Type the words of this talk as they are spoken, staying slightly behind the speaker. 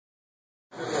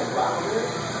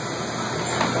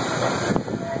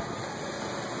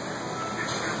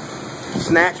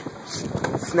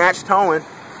Snatch towing.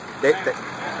 They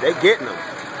getting him.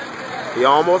 He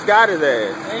almost got his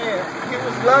ass. Man, he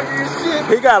was lucky as shit.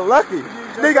 He got lucky.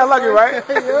 He got lucky, right?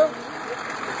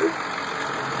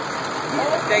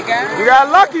 You got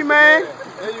lucky, man.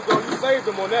 There you go. You saved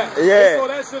him on that. Yeah. They saw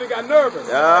that shit and got nervous.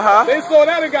 They saw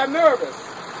that and got nervous.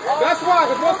 That's why,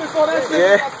 because once they saw that shit,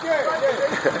 they got scared.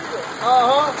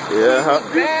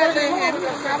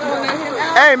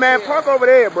 Hey, man, park over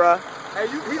there, bro. Hey,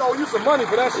 he owe you some money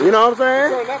for that shit. You know what I'm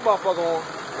saying? Turn that motherfucker on.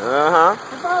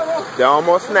 They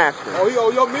almost snatched him. Oh, he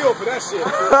owe your meal for that shit.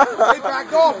 They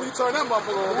backed off when you turn that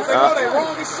motherfucker on. Because they know they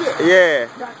wrong as shit. Yeah.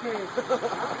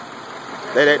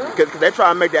 Cause they try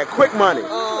to make that quick money.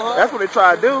 That's what they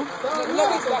try to do.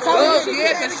 Yeah,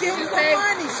 because she just paid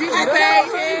him.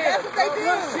 That's what they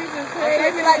do.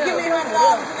 They be like, give me $100 and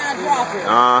I'll drop it.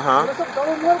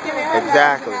 Give me $100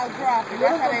 Exactly. and I'll drop it.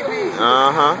 That's how they be.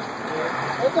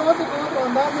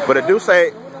 But it do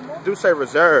say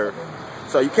reserve,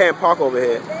 so you can't park over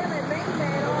here.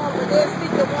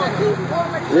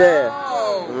 Yeah.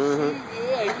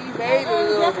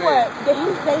 Guess what? They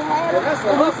had it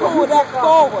and we pulled that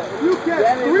forward. You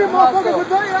catch 3 motherfuckers a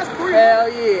day, that's 3. Hell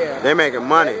yeah. They making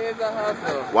money.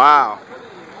 Wow.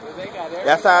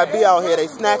 That's how it be out here. They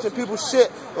snatching people's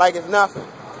shit like it's nothing.